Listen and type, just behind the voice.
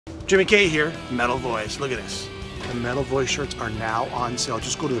Jimmy Kay here, Metal Voice. Look at this. The Metal Voice shirts are now on sale.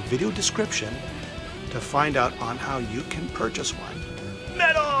 Just go to the video description to find out on how you can purchase one.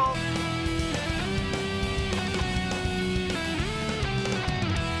 Metal!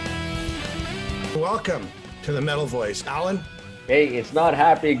 Welcome to the Metal Voice. Alan? Hey, it's not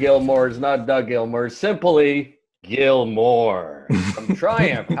Happy Gil Moore. It's not Doug Gil Moore. It's simply Gil Moore from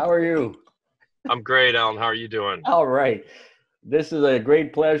Triumph. How are you? I'm great, Alan. How are you doing? All right. This is a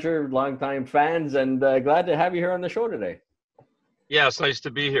great pleasure, longtime fans, and glad to have you here on the show today. Yeah, it's nice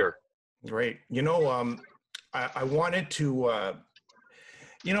to be here. Great. You know, I wanted to, I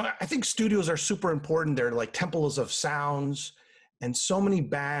think studios are super important. They're like temples of sounds, and so many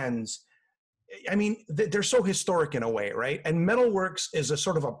bands, I mean, they're so historic in a way, right? And Metalworks is a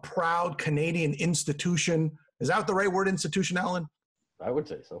sort of a proud Canadian institution. Is that the right word, institution, Alan? I would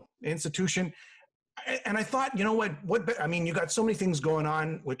say so. Institution. And I thought, you know what, I mean, you got so many things going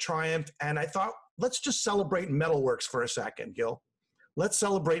on with Triumph, and I thought, let's just celebrate Metalworks for a second, Gil. Let's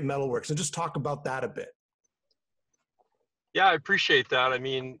celebrate Metalworks and just talk about that a bit. Yeah, I appreciate that. I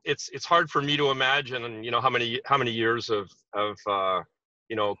mean, it's hard for me to imagine, and how many years have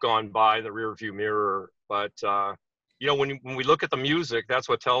gone by in the rearview mirror. But when we look at the music, that's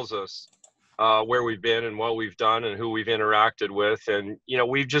what tells us where we've been and what we've done and who we've interacted with. And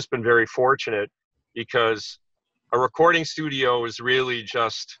we've just been very fortunate, because a recording studio is really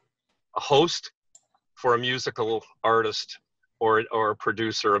just a host for a musical artist or a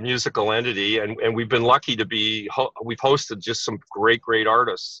producer, a musical entity. And we've been lucky to we've hosted just some great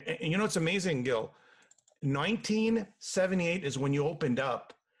artists. And it's amazing, Gil. 1978 is when you opened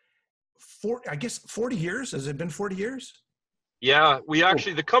up. 40 years? Has it been 40 years? Yeah,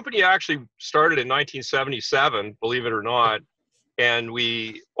 the company actually started in 1977, believe it or not. And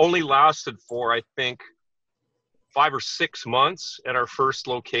we only lasted for, I think, 5 or 6 months at our first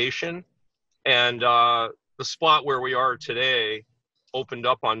location. And the spot where we are today opened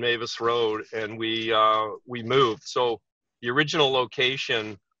up on Mavis Road, and we moved. So the original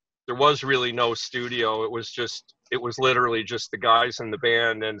location, there was really no studio. It was literally just the guys in the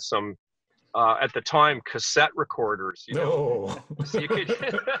band and some, at the time, cassette recorders. No. So you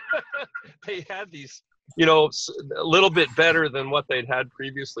could, they had these, a little bit better than what they'd had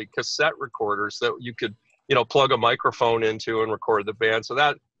previously, cassette recorders that you could, plug a microphone into and record the band. So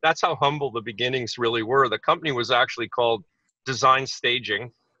that's how humble the beginnings really were. The company was actually called Design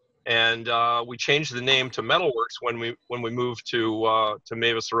Staging, and we changed the name to Metalworks when we moved to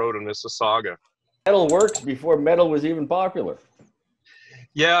Mavis Road in Mississauga. Metalworks before metal was even popular.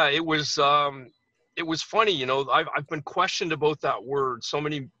 Yeah, it was funny. I've been questioned about that word so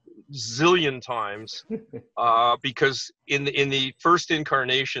many zillion times because in the first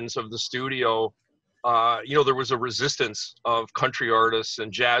incarnations of the studio, there was a resistance of country artists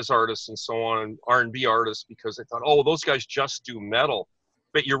and jazz artists and so on, and R&B artists, because they thought, oh, those guys just do metal.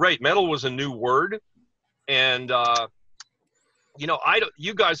 But you're right, metal was a new word, and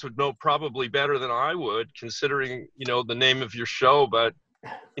you guys would know probably better than I would, considering the name of your show. But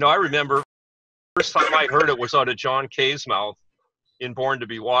I remember first time I heard it was out of John Kay's mouth in Born to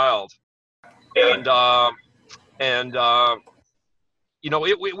Be Wild. And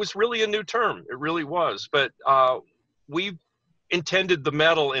it was really a new term. It really was. But we intended the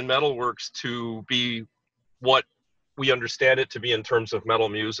metal in Metalworks to be what we understand it to be in terms of metal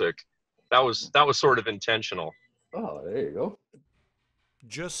music. That was sort of intentional. Oh, there you go.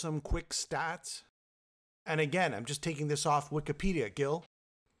 Just some quick stats. And again, I'm just taking this off Wikipedia, Gil.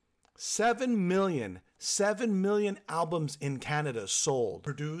 7 million albums in Canada sold,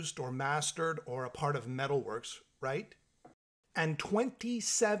 produced or mastered or a part of Metalworks, right? And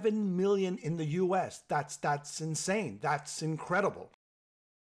 27 million in the US. That's insane. That's incredible.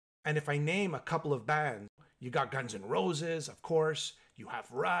 And if I name a couple of bands, you got Guns N' Roses, of course. You have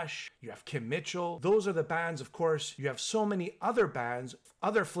Rush. You have Kim Mitchell. Those are the bands, of course. You have so many other bands,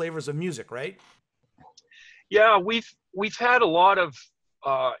 other flavors of music, right? Yeah, we've had a lot of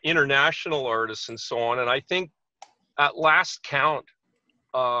international artists and so on, and I think at last count,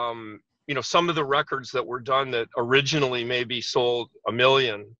 some of the records that were done that originally maybe sold 1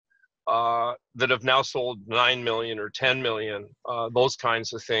 million, that have now sold 9 million or 10 million, those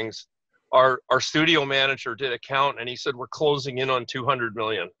kinds of things. Our studio manager did a count, and he said we're closing in on 200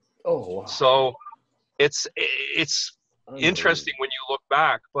 million. Oh, wow. So it's interesting when you look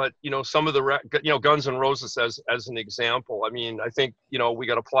back, but some of the Guns N' Roses as an example. I mean, I think we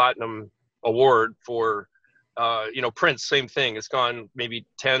got a platinum award for Prince. Same thing. It's gone maybe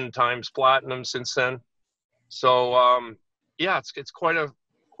 10 times platinum since then. So yeah, it's quite a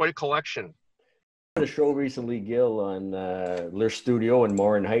collection. did a show recently, Gil, on their studio in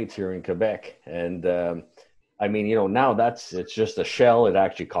Morin Heights here in Quebec, and I mean, you know, now it's just a shell. It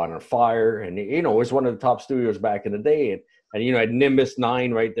actually caught on fire, and you know, it was one of the top studios back in the day, and you know, at Nimbus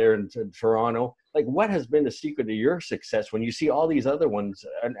 9 right there in Toronto. Like, what has been the secret to your success when you see all these other ones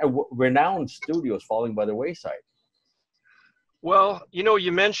and renowned studios falling by the wayside? Well, you know,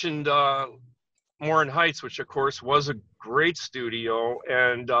 you mentioned Morin Heights, which of course was a great studio,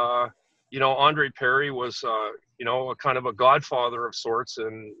 and you know, Andre Perry was you know, a kind of a godfather of sorts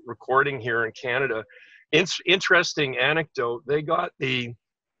in recording here in Canada. Interesting anecdote: they got the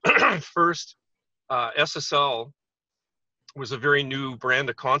first SSL. Was a very new brand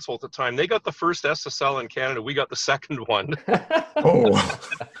of console at the time. They got the first SSL in Canada. We got the second one. Oh,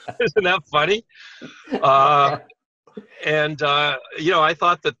 Isn't that funny? And you know, I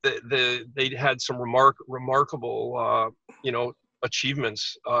thought that they had some remarkable you know,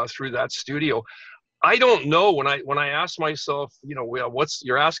 achievements through that studio. I don't know, when I ask myself, you know,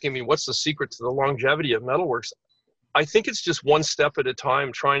 you're asking me what's the secret to the longevity of Metalworks? I think it's just one step at a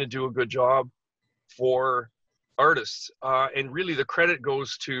time, trying to do a good job for artists, and really the credit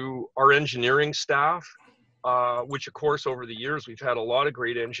goes to our engineering staff, which of course over the years we've had a lot of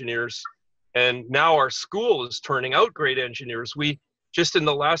great engineers, and now our school is turning out great engineers. We just in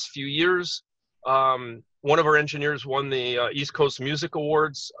the last few years, one of our engineers won the East Coast Music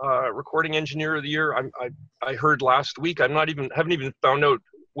Awards Recording Engineer of the Year. I heard last week. Haven't even found out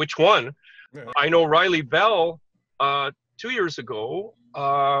which one. Yeah. I know Riley Bell 2 years ago.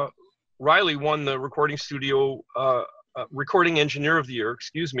 Riley won the Recording Engineer of the Year,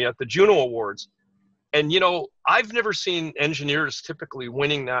 excuse me, at the Juno Awards. And, you know, I've never seen engineers typically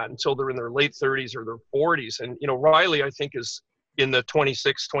winning that until they're in their late 30s or their 40s. And, you know, Riley, I think, is in the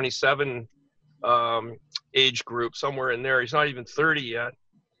 26, 27 age group, somewhere in there. He's not even 30 yet.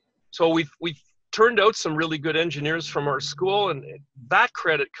 So we've turned out some really good engineers from our school, and that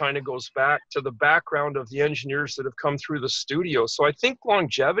credit kind of goes back to the background of the engineers that have come through the studio. So I think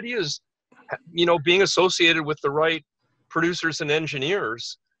longevity is, you know, being associated with the right producers and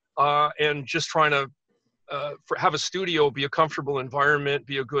engineers, and just trying to have a studio be a comfortable environment,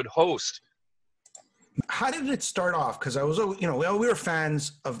 be a good host. How did it start off? Because I was, you know, we were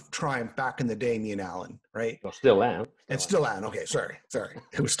fans of Triumph back in the day, me and Alan, right? Well, still am. Still am. Okay, sorry.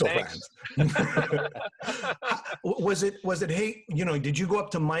 It was still fans. Was it, hey, you know, did you go up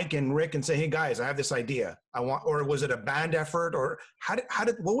to Mike and Rick and say, hey guys, I have this idea, or was it a band effort, or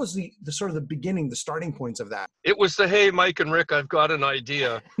what was the sort of the beginning, the starting points of that? It was the, hey, Mike and Rick, I've got an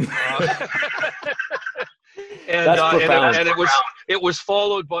idea. And it was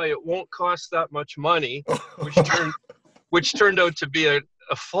followed by, it won't cost that much money, which turned out to be a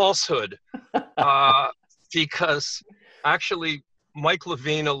falsehood, because actually Mike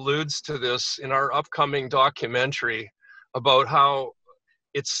Levine alludes to this in our upcoming documentary about how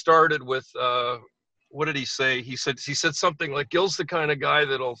it started with what did he say? He said something like, Gil's the kind of guy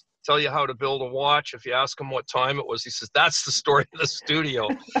that'll tell you how to build a watch if you ask him what time it was. He says, that's the story of the studio.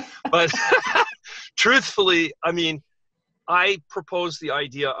 But truthfully, I mean, I proposed the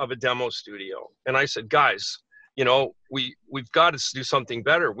idea of a demo studio, and I said, guys, you know, we've got to do something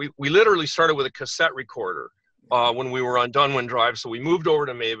better. We literally started with a cassette recorder when we were on Dunwin Drive. So we moved over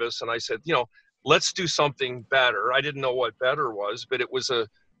to Mavis, and I said, you know, let's do something better. I didn't know what better was, but it was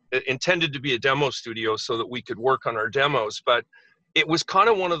intended to be a demo studio so that we could work on our demos. But it was kind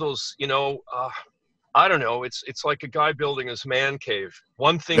of one of those, you know, I don't know, it's like a guy building his man cave.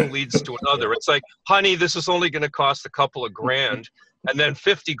 One thing leads to another. It's like, honey, this is only going to cost a couple of grand. And then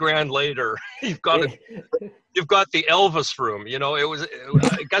 50 grand later, you've got the Elvis room. You know,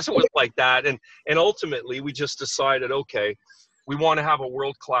 I guess it was like that. And ultimately, we just decided, okay, we want to have a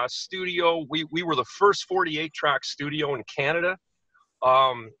world-class studio. We were the first 48-track studio in Canada.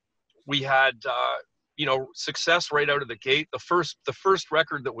 We had, you know, success right out of the gate. The first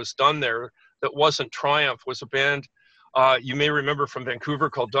record that was done there that wasn't Triumph was a band you may remember from Vancouver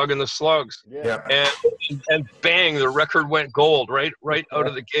called Doug and the Slugs. Yeah. And bang, the record went gold right out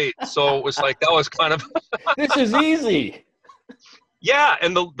of the gate. So it was like, that was kind of this is easy. Yeah,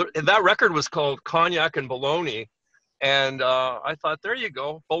 and that record was called Cognac and Bologna. And I thought, there you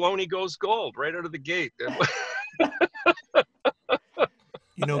go, Bologna goes gold right out of the gate.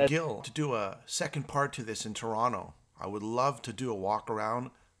 You know, Gil, to do a second part to this in Toronto, I would love to do a walk around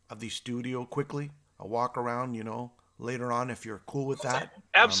of the studio quickly. A walk around, you know, later on, if you're cool with that.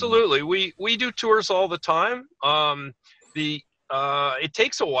 Absolutely. We do tours all the time. It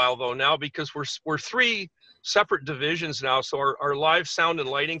takes a while though now, because we're three separate divisions now. So our live sound and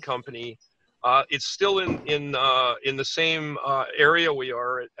lighting company, it's still in the same area we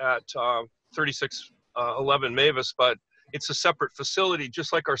are at 3611 Mavis, but it's a separate facility,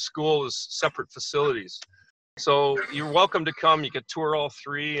 just like our school is separate facilities. So you're welcome to come. You can tour all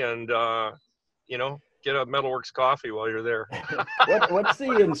three and, you know, get a Metalworks coffee while you're there. What's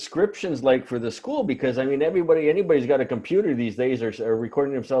the inscriptions like for the school? Because I mean, anybody's got a computer these days, are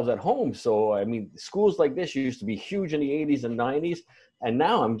recording themselves at home. So I mean, schools like this used to be huge in the 80s and 90s, and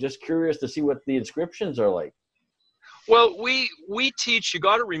now I'm just curious to see what the inscriptions are like. Well, we teach. You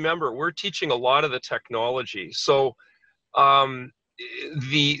got to remember, we're teaching a lot of the technology. So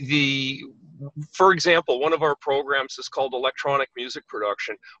for example, one of our programs is called electronic music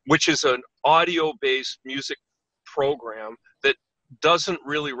production, which is an audio-based music program that doesn't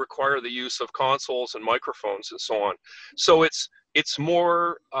really require the use of consoles and microphones and so on. So it's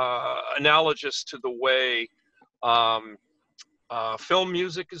more analogous to the way film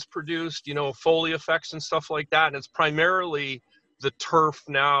music is produced, you know, Foley effects and stuff like that. And it's primarily the turf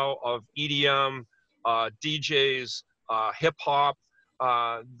now of EDM, DJs, hip hop,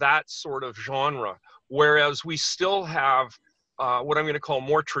 that sort of genre. Whereas we still have what I'm going to call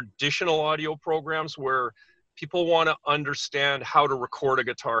more traditional audio programs where people want to understand how to record a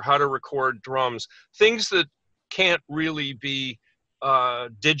guitar, how to record drums, things that can't really be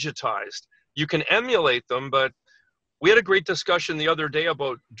digitized. You can emulate them, but we had a great discussion the other day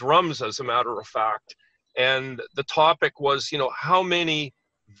about drums, as a matter of fact. And the topic was, you know, how many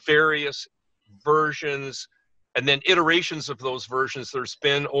various versions and then iterations of those versions there's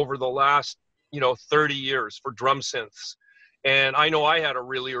been over the last, you know, 30 years for drum synths. And I know I had a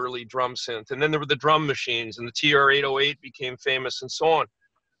really early drum synth, and then there were the drum machines, and the TR-808 became famous and so on.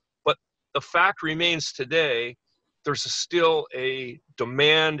 But the fact remains today, there's still a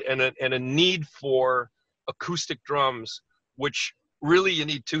demand and a need for acoustic drums, which really you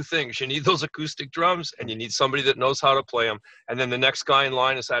need two things. You need those acoustic drums, and you need somebody that knows how to play them. And then the next guy in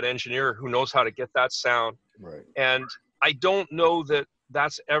line is that engineer who knows how to get that sound. Right. And I don't know that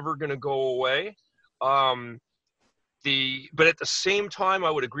that's ever going to go away. But at the same time,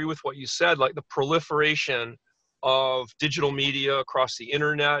 I would agree with what you said, like the proliferation of digital media across the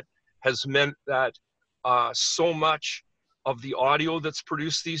internet has meant that so much of the audio that's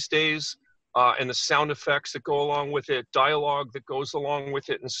produced these days and the sound effects that go along with it, dialogue that goes along with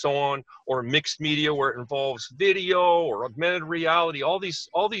it and so on, or mixed media where it involves video or augmented reality, all these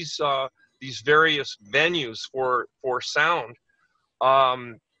various venues for sound,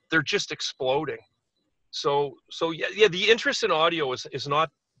 they're just exploding. So yeah, the interest in audio is not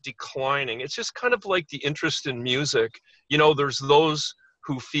declining. It's just kind of like the interest in music. You know, there's those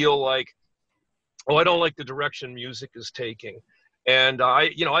who feel like, oh, I don't like the direction music is taking. And I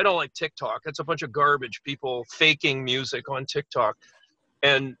don't like TikTok. It's a bunch of garbage, people faking music on TikTok.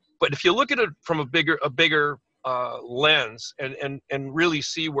 But if you look at it from a bigger lens and really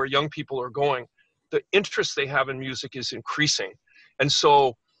see where young people are going, the interest they have in music is increasing. And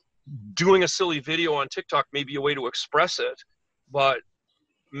so doing a silly video on TikTok may be a way to express it, but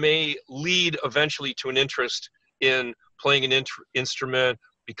may lead eventually to an interest in playing an instrument,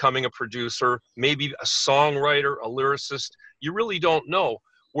 becoming a producer, maybe a songwriter, a lyricist. You really don't know.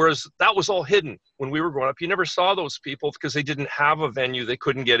 Whereas that was all hidden when we were growing up. You never saw those people because they didn't have a venue. They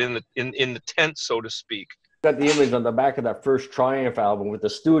couldn't get in the tent, so to speak. Got the image on the back of that first Triumph album with the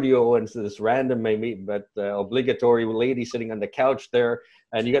studio and this random, maybe, but obligatory lady sitting on the couch there.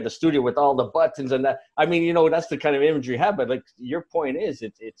 And you got the studio with all the buttons and that. I mean, you know, that's the kind of imagery you have. But like your point is,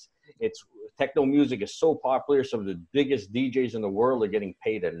 it's techno music is so popular. Some of the biggest DJs in the world are getting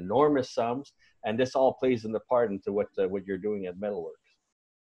paid enormous sums, and this all plays in the part into what you're doing at Metalworks.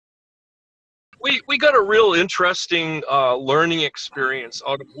 We got a real interesting learning experience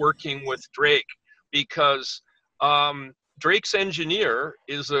out of working with Drake, because Drake's engineer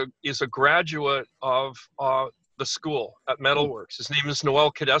is a graduate of the school at Metalworks. His name is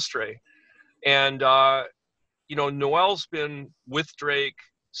Noel Cadestre. And, you know, Noel's been with Drake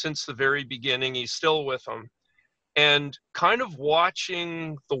since the very beginning. He's still with him. And kind of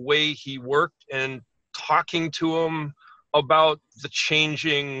watching the way he worked and talking to him about the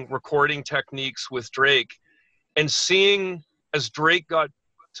changing recording techniques with Drake, and seeing as Drake got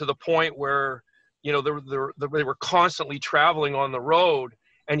to the point where, you know, they were constantly traveling on the road,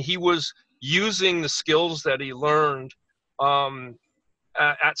 and he was using the skills that he learned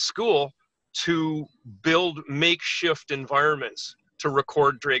at school to build makeshift environments to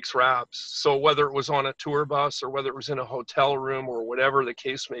record Drake's raps. So whether it was on a tour bus or whether it was in a hotel room or whatever the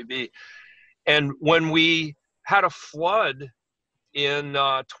case may be. And when we had a flood in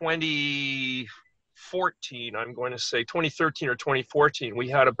 2014, I'm going to say 2013 or 2014, we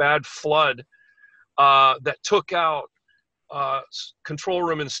had a bad flood that took out control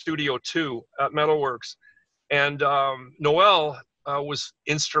room in Studio 2 at Metalworks. And Noel was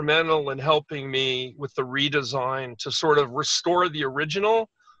instrumental in helping me with the redesign to sort of restore the original,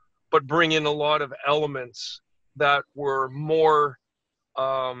 but bring in a lot of elements that were more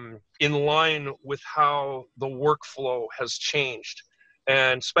in line with how the workflow has changed,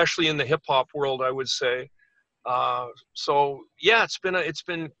 and especially in the hip hop world, I would say. So yeah, it's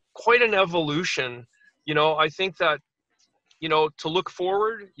been quite an evolution. You know, I think that, you know, to look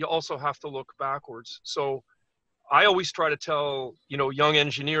forward, you also have to look backwards. So I always try to tell, you know, young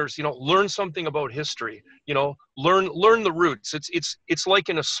engineers, you know, learn something about history, you know, learn the roots. It's like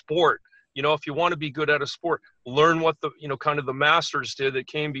in a sport, you know, if you want to be good at a sport, learn what the, you know, kind of the masters did that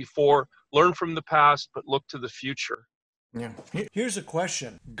came before, learn from the past, but look to the future. Yeah. Here's a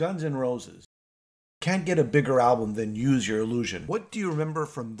question. Guns N' Roses can't get a bigger album than Use Your Illusion. What do you remember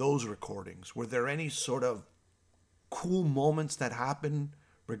from those recordings? Were there any sort of cool moments that happened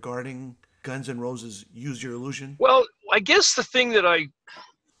regarding Guns N' Roses' Use Your Illusion? Well, I guess the thing that I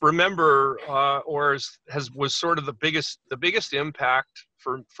remember was sort of the biggest impact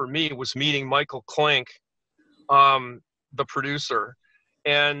for me was meeting Michael Klink, the producer.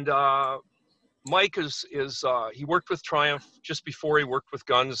 And Mike is he worked with Triumph just before he worked with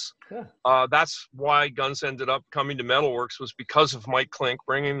Guns. Yeah. That's why Guns ended up coming to Metalworks, was because of Mike Klink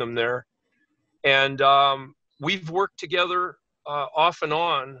bringing them there. And we've worked together off and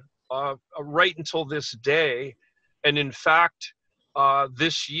on right until this day. And in fact,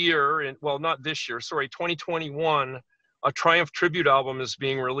 this year, well, not this year, sorry, 2021, a Triumph tribute album is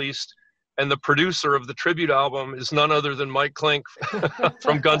being released. And the producer of the tribute album is none other than Mike Klink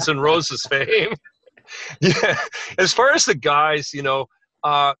from Guns N' Roses fame. Yeah. As far as the guys, you know,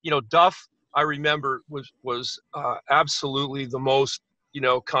 Duff, I remember was absolutely the most, you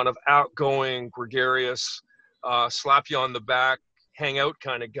know, kind of outgoing, gregarious, slap you on the back, hang out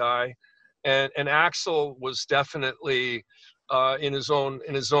kind of guy. And Axl was definitely in his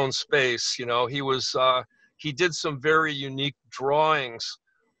own space. You know, he did some very unique drawings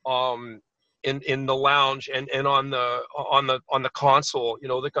in the lounge and on the console, you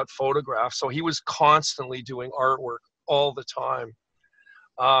know, that got photographed. So he was constantly doing artwork all the time.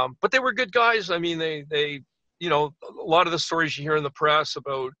 But they were good guys. I mean, they you know, a lot of the stories you hear in the press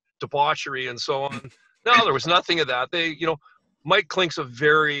about debauchery and so on. No, there was nothing of that. You know, Mike Klink's a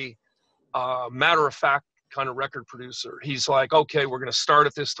very matter of fact kind of record producer. He's like, okay, we're going to start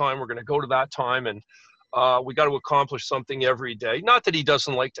at this time, we're going to go to that time, and we got to accomplish something every day. Not that he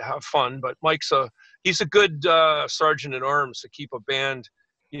doesn't like to have fun, but he's a good sergeant at arms to keep a band,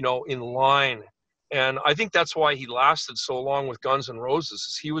 you know, in line. And I think that's why he lasted so long with Guns N'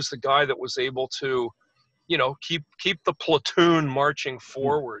 Roses. He was the guy that was able to, you know, keep the platoon marching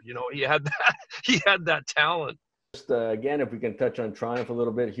forward. You know, he had that talent. Just, again, if we can touch on Triumph a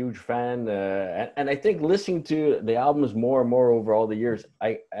little bit, huge fan. And I think listening to the albums more and more over all the years,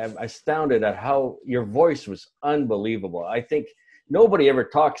 I am astounded at how your voice was unbelievable. I think nobody ever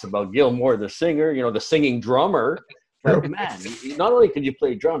talks about Gil Moore, the singer, you know, the singing drummer. But man, not only could you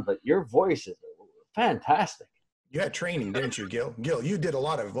play drums, but your voice is fantastic. You had training, didn't you, Gil? Gil, you did a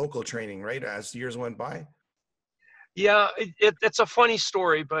lot of vocal training, right, as years went by? Yeah, it's a funny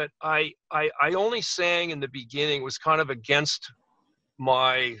story, but I only sang in the beginning, was kind of against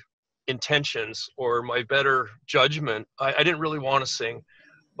my intentions or my better judgment. I didn't really want to sing,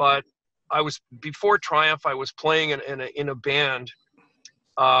 but before Triumph, I was playing in a band,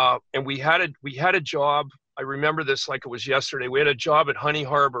 and we had a job. I remember this like it was yesterday. We had a job at Honey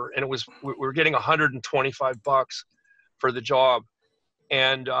Harbor, and we were getting $125 for the job,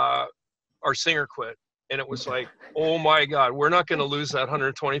 and our singer quit. And it was like, oh my God, we're not going to lose that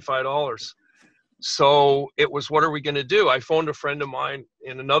 $125. So it was, what are we going to do? I phoned a friend of mine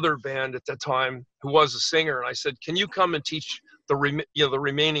in another band at that time who was a singer. And I said, can you come and teach the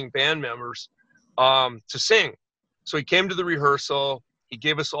remaining band members to sing? So he came to the rehearsal. He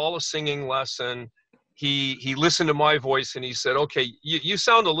gave us all a singing lesson. He listened to my voice and he said, okay, you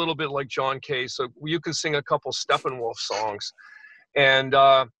sound a little bit like John Kay, so you can sing a couple Steppenwolf songs. And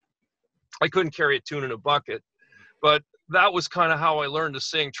I couldn't carry a tune in a bucket, but that was kind of how I learned to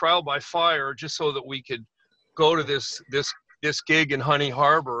sing Trial by Fire, just so that we could go to this gig in Honey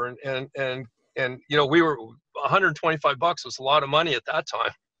Harbor. And you know, we were $125 was a lot of money at that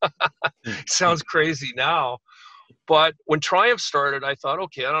time. Sounds crazy now. But when Triumph started, I thought,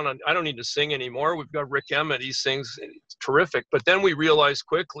 okay, I don't need to sing anymore. We've got Rick Emmett. He sings. It's terrific. But then we realized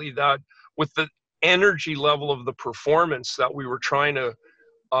quickly that with the energy level of the performance that we were trying to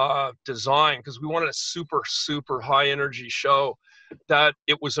design, because we wanted a super high energy show, that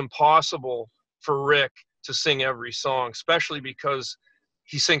it was impossible for Rick to sing every song, especially because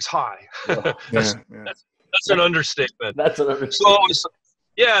he sings high. Well, that's, Yeah. that's an understatement. that's an So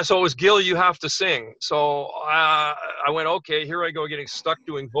understatement. so it was, Gil, you have to sing. So I went, okay, here I go, getting stuck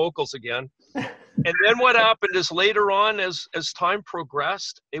doing vocals again. And then what happened is later on, as time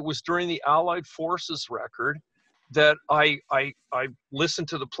progressed, it was during the Allied Forces record that I listened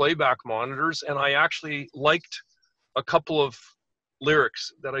to the playback monitors, and I actually liked a couple of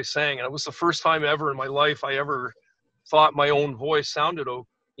lyrics that I sang. And it was the first time ever in my life I ever thought my own voice sounded,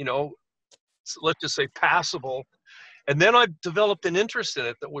 you know, let's just say passable. And then I developed an interest in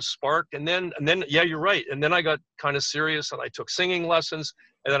it that was sparked. And then, yeah, you're right. And then I got kind of serious and I took singing lessons.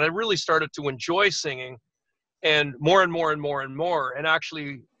 And then I really started to enjoy singing, and more and more and more and more. And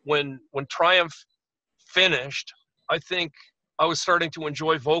actually, when Triumph finished, I think I was starting to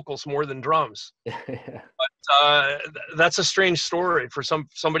enjoy vocals more than drums. That's a strange story for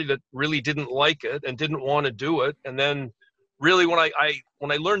somebody that really didn't like it and didn't want to do it. And then, really, when I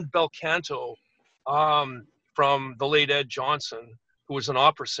learned bel canto from the late Ed Johnson, who was an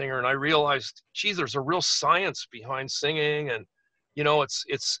opera singer, and I realized, gee, there's a real science behind singing, and you know, it's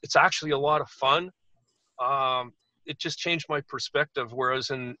actually a lot of fun. It just changed my perspective. Whereas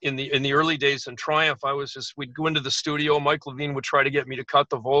in the early days in Triumph, we'd go into the studio, Mike Levine would try to get me to cut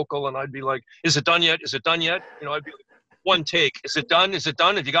the vocal, and I'd be like, is it done yet? Is it done yet? You know, I'd be like, one take. Is it done? Is it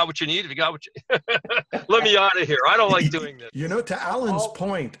done? Have you got what you need? Have you got what you let me out of here. I don't like doing this. You know, to Alan's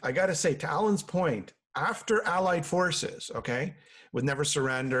point, I got to say, to Alan's point, after Allied Forces, okay, with Never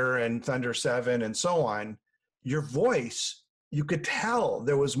Surrender and Thunder 7 and so on, your voice, you could tell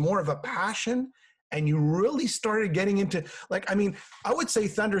there was more of a passion, and you really started getting into, like, I mean, I would say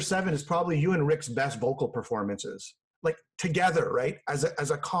Thunder 7 is probably you and Rick's best vocal performances, like together, right? As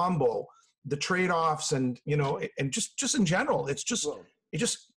a combo, the trade-offs, and, you know, and just in general, it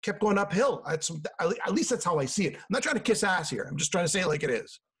just kept going uphill. At least that's how I see it. I'm not trying to kiss ass here. I'm just trying to say it like it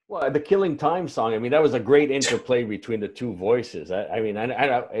is. Well, the Killing Time song, I mean, that was a great interplay between the two voices.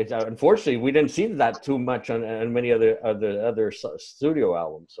 Unfortunately, we didn't see that too much on many other studio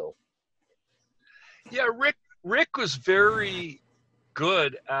albums. So, yeah, Rick was very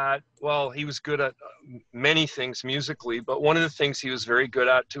good at, well, he was good at many things musically, but one of the things he was very good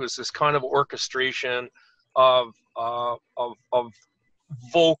at too is this kind of orchestration of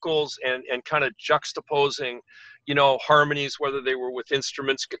vocals and kind of juxtaposing, you know, harmonies, whether they were with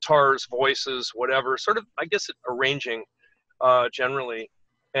instruments, guitars, voices, whatever, sort of, I guess, arranging generally.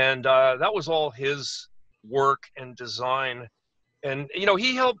 And that was all his work and design. And, you know,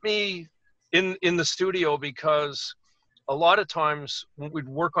 he helped me in the studio, because a lot of times when we'd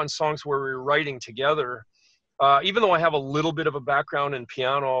work on songs where we were writing together, even though I have a little bit of a background in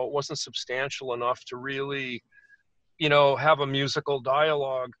piano, it wasn't substantial enough to really, you know, have a musical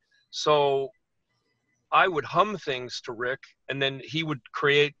dialogue. So I would hum things to Rick, and then he would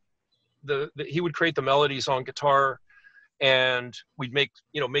create the melodies on guitar, and we'd make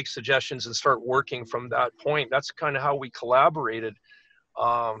suggestions and start working from that point. That's kind of how we collaborated.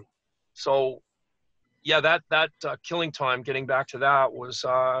 So yeah, that Killing Time, getting back to that, was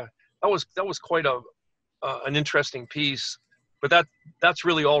quite an interesting piece. But that's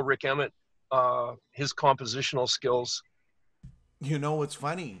really all Rick Emmett, his compositional skills. You know, it's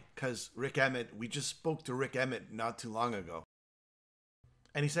funny, because Rick Emmett, we just spoke to Rick Emmett not too long ago.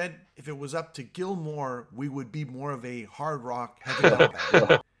 And he said if it was up to Gil Moore, we would be more of a hard rock, heavy metal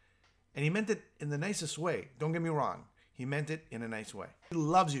band. And he meant it in the nicest way. Don't get me wrong. He meant it in a nice way. He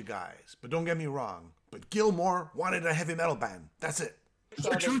loves you guys, but don't get me wrong. But Gil Moore wanted a heavy metal band. That's it. Is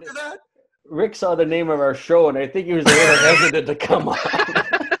there truth to that? Rick saw the name of our show, and I think he was a little hesitant to come on.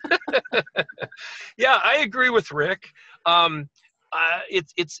 Yeah, I agree with Rick.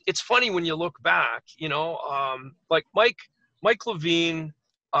 It's funny when you look back, you know, like Mike Levine,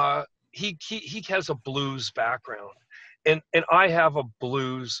 he has a blues background, and I have a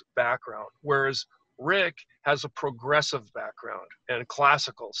blues background, whereas Rick has a progressive background and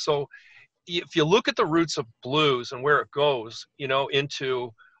classical. So if you look at the roots of blues and where it goes, you know,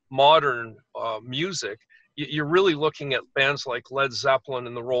 into modern music, you're really looking at bands like Led Zeppelin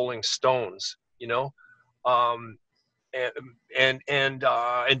and the Rolling Stones, you know, and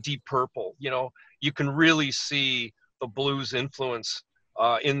Deep Purple. You know, you can really see the blues influence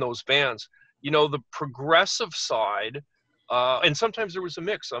in those bands. You know, the progressive side, and sometimes there was a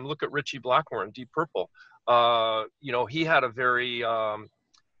mix. Look at Ritchie Blackmore and Deep Purple. You know, he had a very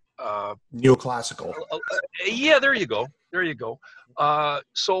neoclassical. Yeah, there you go.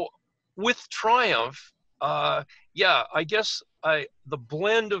 So with Triumph, yeah, I guess the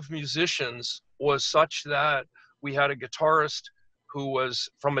blend of musicians was such that we had a guitarist who was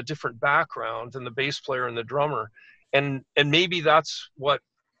from a different background than the bass player and the drummer. And maybe that's what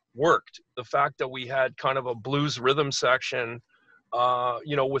worked. The fact that we had kind of a blues rhythm section,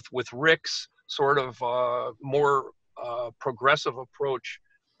 with Rick's sort of more progressive approach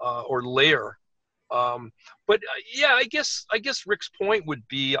or layer. I guess Rick's point would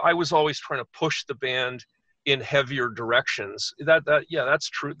be I was always trying to push the band in heavier directions. That's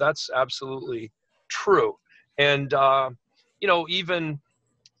true. That's absolutely true. And even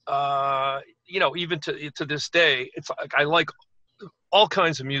to this day, it's like I like all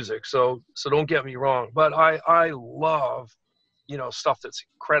kinds of music. So don't get me wrong, but I love stuff that's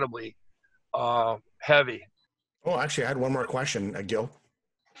incredibly heavy. Oh, actually, I had one more question, Gil.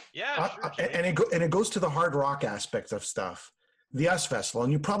 Yeah, sure. And it goes to the hard rock aspect of stuff, the US Festival,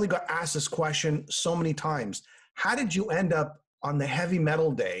 and you probably got asked this question so many times. How did you end up on the heavy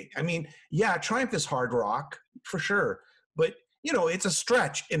metal day? I mean, yeah, Triumph is hard rock for sure, but it's a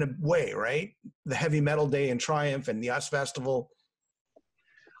stretch in a way, right? The heavy metal day in Triumph and the US Festival.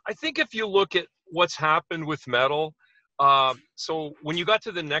 I think if you look at what's happened with metal, so when you got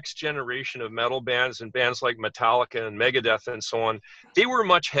to the next generation of metal bands and bands like Metallica and Megadeth and so on, they were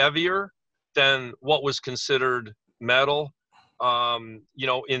much heavier than what was considered metal, in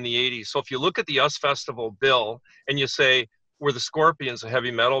the 80s. So if you look at the US Festival bill and you say, were the Scorpions a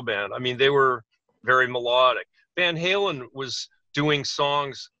heavy metal band? I mean, they were very melodic. Van Halen was doing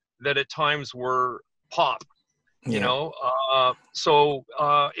songs that at times were pop. Joe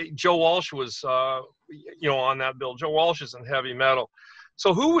Walsh was on that bill. Joe Walsh is in heavy metal.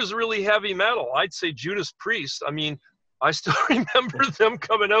 So who was really heavy metal? I'd say Judas Priest. I mean, I still remember them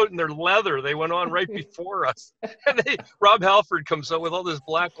coming out in their leather. They went on right before us. And Rob Halford comes out with all this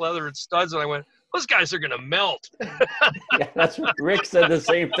black leather and studs, and I went, those guys are going to melt. Yeah, that's what Rick said the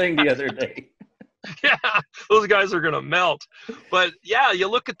same thing the other day. Yeah, those guys are going to melt. But yeah, you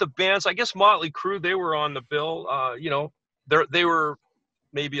look at the bands, I guess Motley Crue, they were on the bill. They were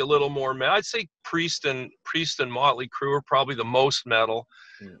maybe a little more metal. I'd say Priest and Motley Crue are probably the most metal.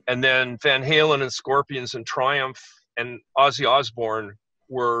 Mm. And then Van Halen and Scorpions and Triumph and Ozzy Osbourne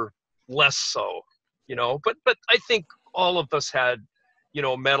were less so, but I think all of us had,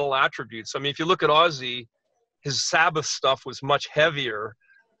 metal attributes. I mean, if you look at Ozzy, his Sabbath stuff was much heavier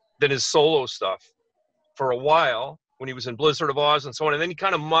than his solo stuff for a while when he was in Blizzard of Oz and so on. And then he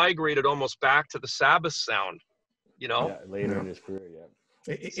kind of migrated almost back to the Sabbath sound, Yeah, later in his career, yeah.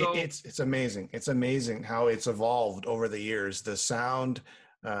 It's amazing. It's amazing how it's evolved over the years, the sound,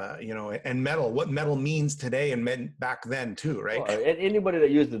 and metal, what metal means today and meant back then too, right? Well, and anybody that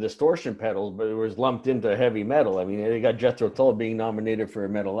used the distortion pedals, but it was lumped into heavy metal. I mean, they got Jethro Tull being nominated for a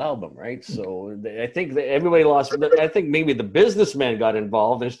metal album, right? So I think that everybody lost. I think maybe the businessmen got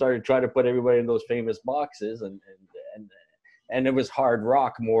involved and started trying to put everybody in those famous boxes, and it was hard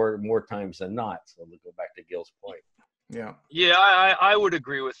rock more times than not. So we'll go back to Gil's point. Yeah. Yeah, I would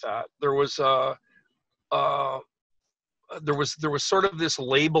agree with that. There was sort of this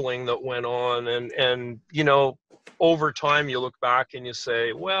labeling that went on, and over time you look back and you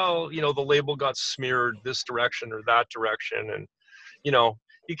say, well, the label got smeared this direction or that direction, and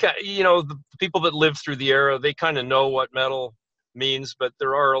the people that lived through the era, they kind of know what metal means, but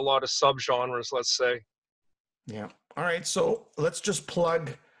there are a lot of subgenres, let's say. Yeah. All right, so let's just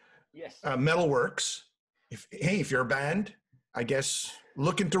plug Metalworks. If you're a band, I guess,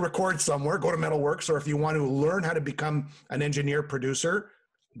 looking to record somewhere, go to Metalworks, or if you want to learn how to become an engineer producer,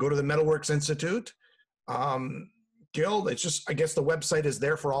 go to the Metalworks Institute. Gil, it's just, I guess the website is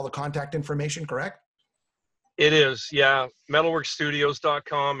there for all the contact information, correct? It is, yeah.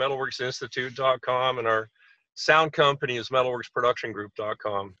 Metalworksstudios.com, metalworksinstitute.com, and our sound company is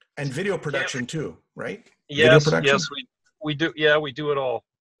metalworksproductiongroup.com. And video production too, right? Yes, we do. Yeah, we do it all.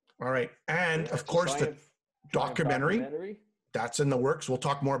 All right. And of course, the documentary, that's in the works. We'll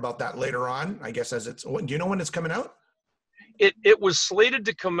talk more about that later on, I guess, do you know when it's coming out? It was slated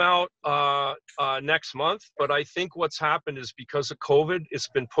to come out next month, but I think what's happened is because of COVID, it's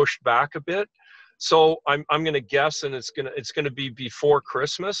been pushed back a bit. So I'm going to guess, and it's going to be before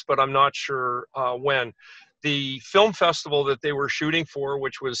Christmas, but I'm not sure when. The film festival that they were shooting for,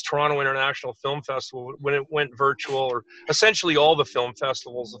 which was Toronto International Film Festival, when it went virtual, or essentially all the film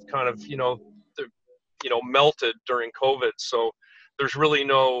festivals have kind of melted during COVID. So there's really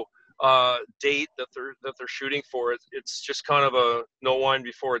no date that they're shooting for. It's just kind of a no wine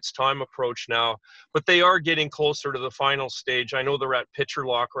before its time approach now. But they are getting closer to the final stage. I know they're at Picture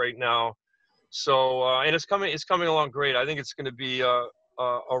Lock right now. So and it's coming along great. I think it's going to be a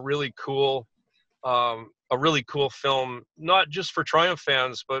really cool film, not just for Triumph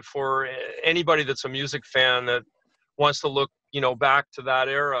fans, but for anybody that's a music fan that wants to look back to that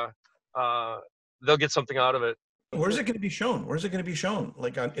era, they'll get something out of it. Where's it going to be shown? Where's it going to be shown?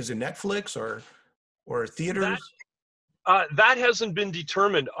 Like, is it Netflix or theaters? That hasn't been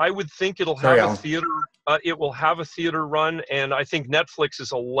determined. I would think it'll have a theater. It will have a theater run, and I think Netflix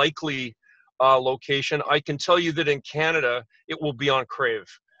is a likely location. I can tell you that in Canada, it will be on Crave.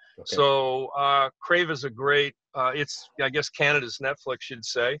 Okay. So Crave is a great. It's, I guess, Canada's Netflix, you'd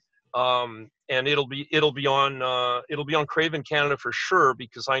say. And it'll be on Crave in Canada for sure,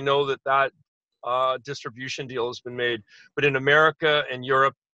 because I know that distribution deal has been made. But in America and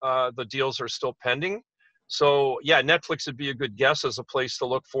Europe, the deals are still pending. So yeah, Netflix would be a good guess as a place to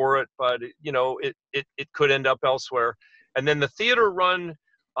look for it, but it could end up elsewhere. And then the theater run,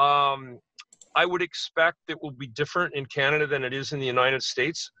 I would expect it will be different in Canada than it is in the United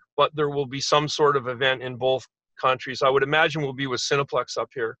States, but there will be some sort of event in both countries. I would imagine we'll be with Cineplex up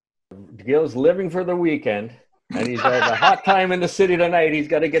here. Gil's living for the weekend, and he's had a hot time in the city tonight. He's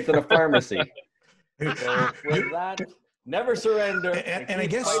got to get to the pharmacy. So with that, never surrender. And I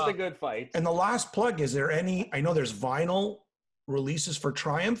guess fight the good fight. And the last plug, is there any? I know there's vinyl releases for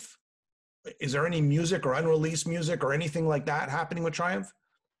Triumph. Is there any music or unreleased music or anything like that happening with Triumph?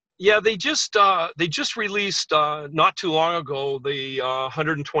 Yeah, they just released not too long ago the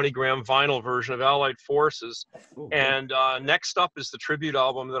 120-gram vinyl version of Allied Forces. Ooh, and next up is the tribute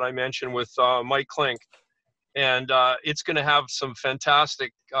album that I mentioned with Mike Klink. And it's going to have some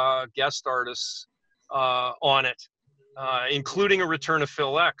fantastic guest artists on it, including a return of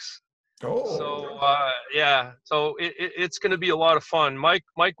Phil X. Oh. So yeah, so it's going to be a lot of fun. Mike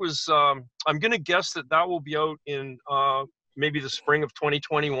was, I'm going to guess that will be out in maybe the spring of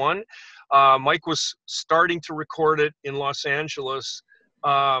 2021. Mike was starting to record it in Los Angeles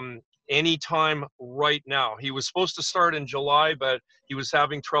anytime right now. He was supposed to start in July, but he was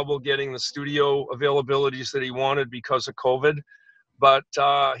having trouble getting the studio availabilities that he wanted because of COVID. But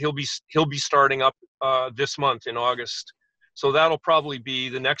he'll be starting up this month in August. So that'll probably be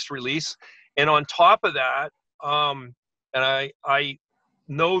the next release. And on top of that, and I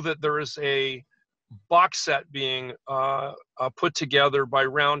know that there is a box set being put together by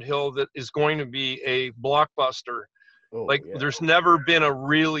Roundhill that is going to be a blockbuster. Oh, like, yeah. There's never been a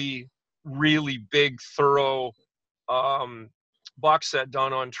really, really big, thorough box set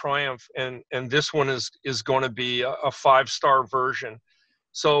done on Triumph, and this one is going to be a 5-star version.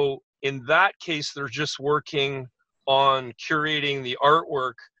 So in that case, they're just working on curating the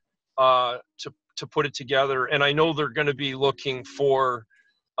artwork to put it together. And I know they're going to be looking for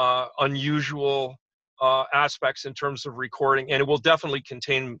unusual aspects in terms of recording, and it will definitely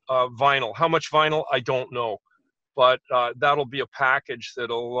contain vinyl. How much vinyl, I don't know, but that'll be a package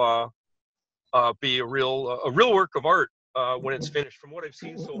that'll be a real work of art when it's finished. From what I've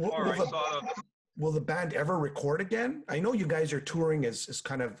seen so far, Will the band ever record again? I know you guys are touring is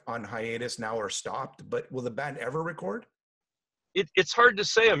kind of on hiatus now or stopped, but will the band ever record? It's hard to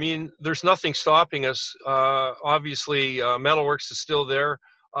say. I mean, there's nothing stopping us. Obviously, Metalworks is still there.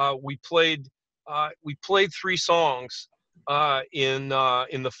 We played 3 songs in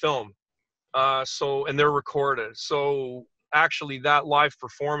the film, and they're recorded. So actually, that live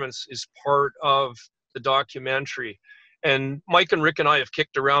performance is part of the documentary. And Mike and Rick and I have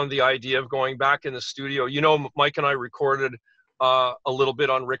kicked around the idea of going back in the studio. You know, Mike and I recorded a little bit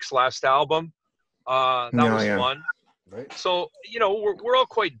on Rick's last album. That was fun. Right. So, we're all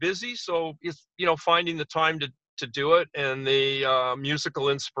quite busy. So, it's, finding the time to do it and the musical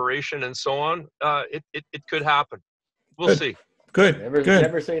inspiration and so on, it could happen. We'll see. Good.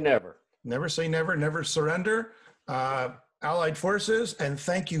 Never say never. Never say never. Never surrender. Allied Forces. And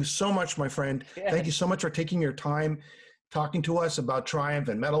thank you so much, my friend. Yeah. Thank you so much for taking your time talking to us about Triumph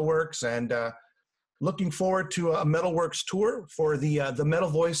and Metalworks, and looking forward to a Metalworks tour for the Metal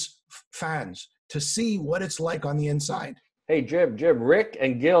Voice fans to see what it's like on the inside. Hey, Jim, Rick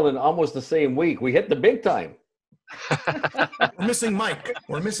and Gil in almost the same week. We hit the big time. We're missing Mike.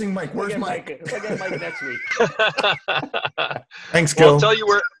 Where's Mike? We'll get Mike next week. Thanks, Gil.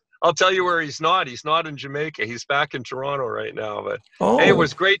 Well, I'll tell you where he's not. He's not in Jamaica. He's back in Toronto right now. But hey, it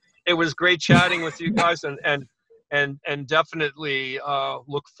was great. It was great chatting with you guys, and definitely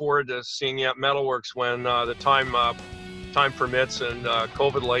look forward to seeing you at Metalworks when the time permits and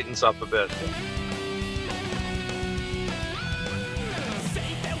COVID lightens up a bit.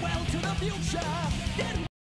 Say farewell to the future.